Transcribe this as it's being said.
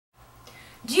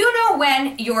Do you know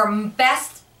when your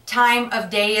best time of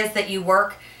day is that you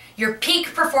work? Your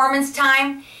peak performance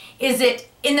time? Is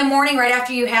it in the morning right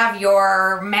after you have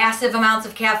your massive amounts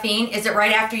of caffeine? Is it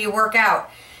right after you work out?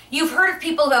 You've heard of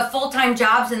people who have full-time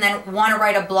jobs and then want to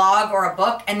write a blog or a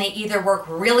book, and they either work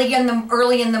really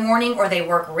early in the morning or they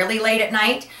work really late at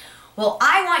night. Well,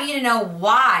 I want you to know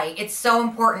why it's so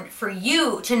important for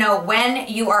you to know when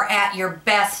you are at your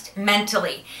best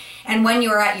mentally and when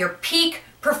you are at your peak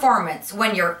performance,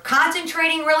 when you're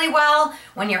concentrating really well,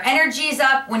 when your energy's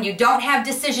up, when you don't have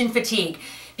decision fatigue.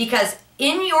 Because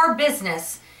in your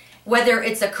business, whether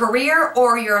it's a career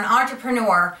or you're an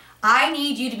entrepreneur, I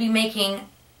need you to be making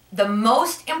the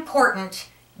most important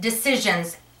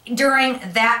decisions during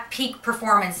that peak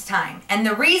performance time. And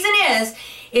the reason is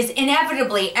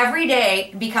inevitably every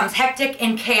day becomes hectic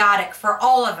and chaotic for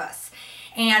all of us.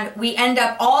 And we end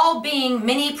up all being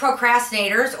mini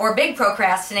procrastinators or big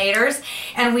procrastinators,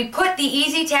 and we put the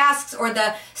easy tasks or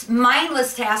the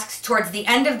mindless tasks towards the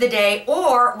end of the day,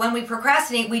 or when we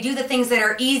procrastinate, we do the things that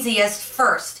are easiest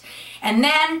first. And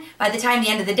then by the time the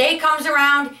end of the day comes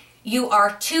around, you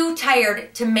are too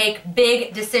tired to make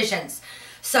big decisions.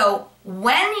 So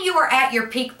when you are at your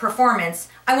peak performance,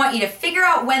 I want you to figure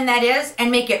out when that is and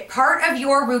make it part of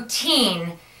your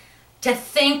routine to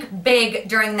think big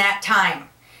during that time.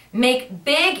 Make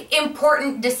big,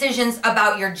 important decisions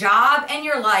about your job and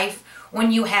your life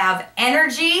when you have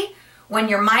energy, when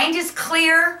your mind is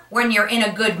clear, when you're in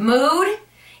a good mood.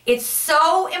 It's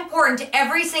so important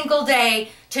every single day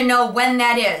to know when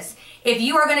that is. If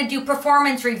you are going to do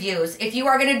performance reviews, if you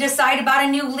are going to decide about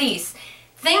a new lease,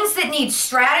 things that need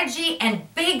strategy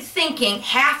and big thinking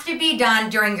have to be done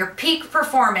during your peak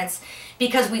performance,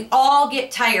 because we all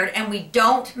get tired and we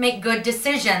don't make good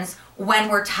decisions when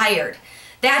we're tired.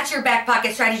 That's your back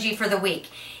pocket strategy for the week.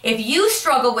 If you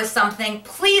struggle with something,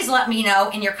 please let me know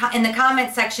in the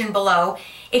comment section below.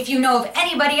 If you know of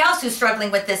anybody else who's struggling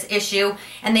with this issue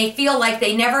and they feel like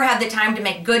they never have the time to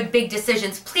make good big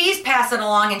decisions, please pass it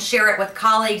along and share it with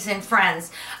colleagues and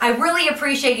friends. I really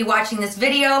appreciate you watching this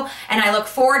video, and I look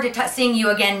forward to seeing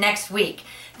you again next week.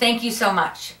 Thank you so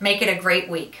much. Make it a great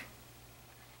week.